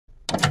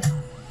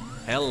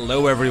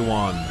Hello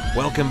everyone,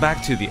 welcome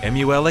back to the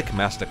MULIC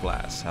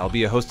Masterclass. I'll be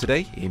your host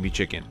today, Amy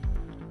Chicken.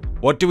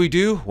 What do we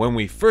do when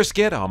we first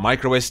get our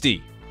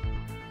microSD?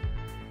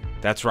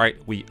 That's right,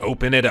 we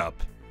open it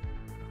up.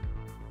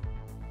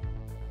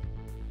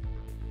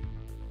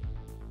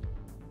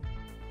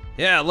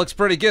 Yeah, it looks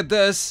pretty good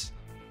this.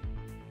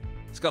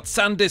 It's got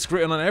SanDisk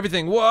written on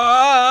everything.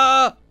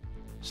 Whoa!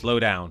 Slow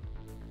down.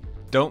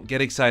 Don't get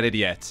excited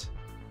yet.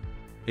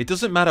 It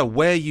doesn't matter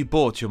where you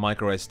bought your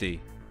microSD,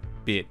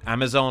 be it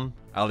Amazon,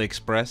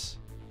 AliExpress,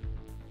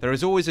 there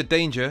is always a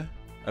danger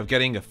of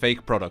getting a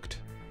fake product.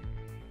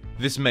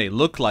 This may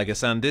look like a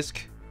SanDisk,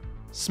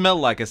 smell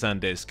like a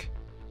SanDisk,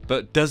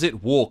 but does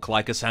it walk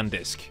like a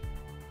SanDisk?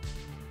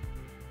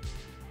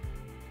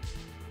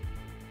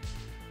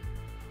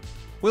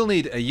 We'll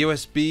need a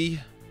USB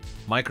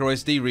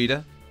microSD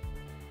reader.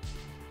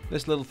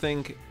 This little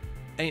thing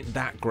ain't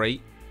that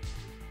great,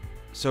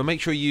 so make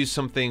sure you use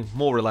something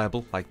more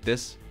reliable like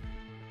this.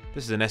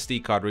 This is an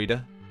SD card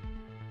reader,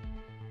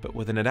 but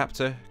with an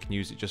adapter, you can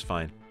use it just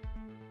fine.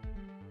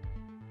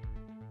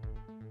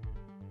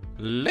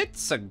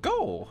 Let's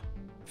go!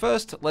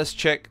 First, let's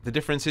check the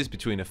differences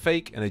between a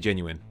fake and a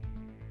genuine.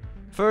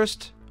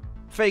 First,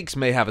 fakes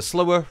may have a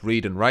slower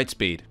read and write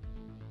speed.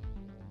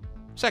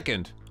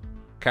 Second,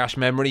 cache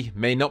memory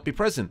may not be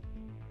present.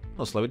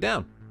 I'll slow it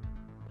down.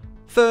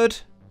 Third,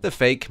 the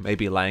fake may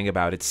be lying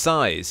about its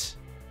size.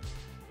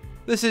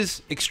 This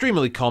is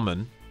extremely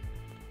common,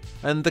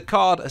 and the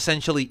card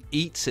essentially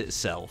eats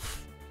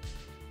itself.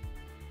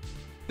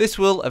 This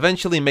will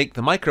eventually make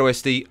the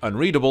microSD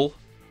unreadable,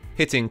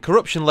 hitting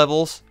corruption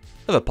levels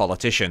of a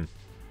politician.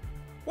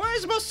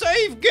 Where's my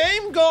save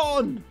game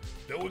gone?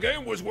 The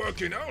game was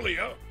working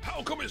earlier.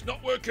 How come it's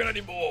not working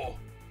anymore?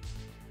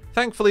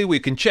 Thankfully, we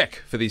can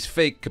check for these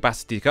fake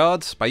capacity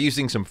cards by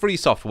using some free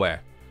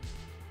software.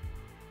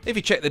 If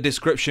you check the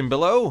description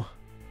below,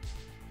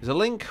 there's a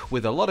link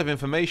with a lot of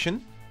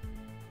information.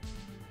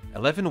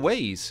 11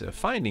 ways of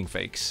finding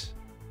fakes.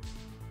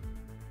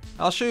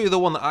 I'll show you the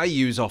one that I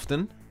use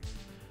often,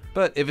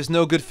 but if it's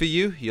no good for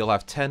you, you'll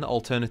have 10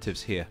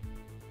 alternatives here.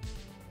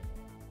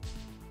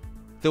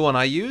 The one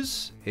I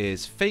use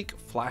is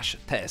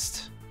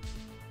Faketest.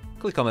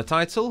 Click on the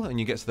title and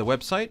you get to the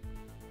website.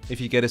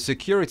 If you get a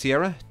security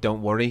error,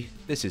 don't worry,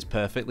 this is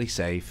perfectly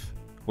safe.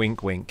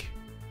 Wink wink.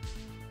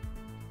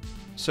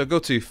 So go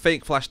to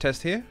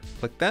Faketest here,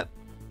 click that.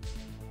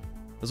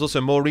 There's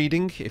also more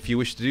reading if you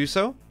wish to do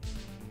so,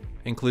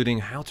 including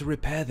how to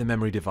repair the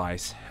memory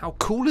device. How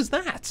cool is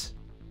that?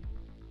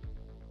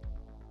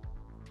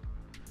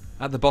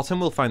 At the bottom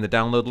we'll find the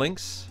download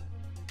links.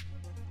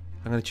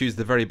 I'm going to choose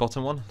the very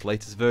bottom one,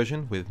 latest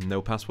version with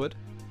no password.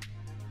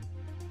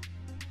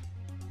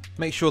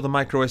 Make sure the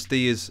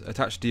microSD is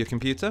attached to your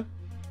computer.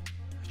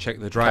 Check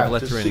the driver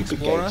letter in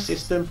Explorer.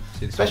 System,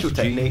 special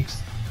techniques,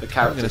 the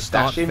character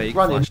stashing, fake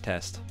running. flash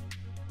test.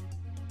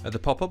 At the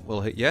pop-up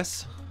we'll hit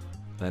yes,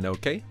 then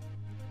OK.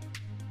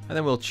 And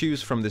then we'll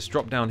choose from this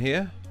drop down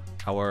here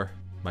our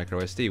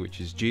microSD,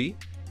 which is G,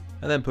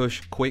 and then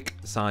push quick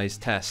size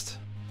test.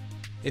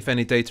 If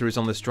any data is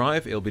on this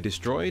drive, it'll be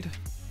destroyed,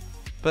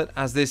 but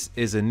as this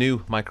is a new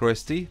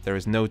microSD, there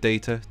is no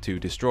data to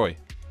destroy.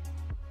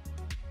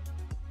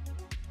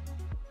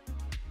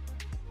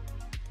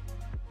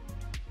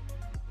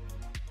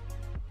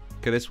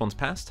 Okay, this one's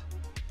passed,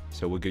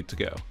 so we're good to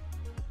go.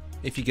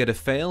 If you get a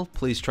fail,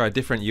 please try a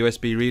different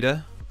USB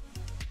reader.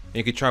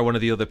 You could try one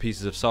of the other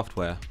pieces of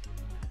software.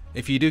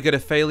 If you do get a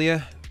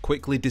failure,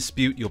 quickly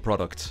dispute your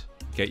product.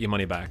 Get your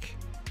money back.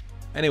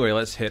 Anyway,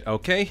 let's hit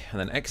OK and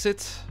then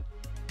exit.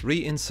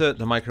 Reinsert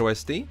the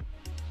microSD.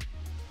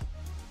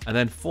 And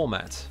then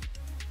format.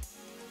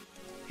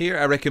 Here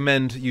I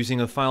recommend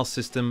using a file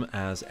system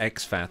as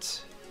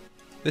exFAT.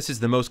 This is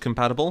the most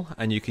compatible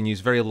and you can use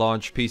very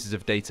large pieces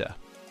of data.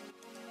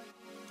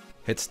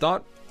 Hit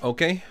start,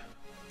 OK.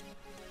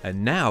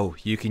 And now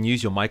you can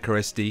use your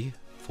microSD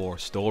for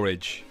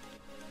storage.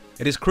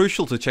 It is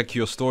crucial to check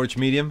your storage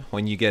medium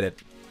when you get it,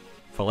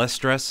 for less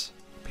stress,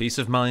 peace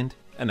of mind,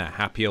 and a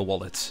happier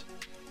wallet.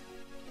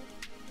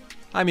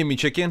 I'm Amy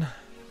Chicken,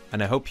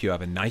 and I hope you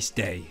have a nice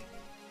day.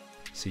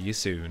 See you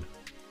soon.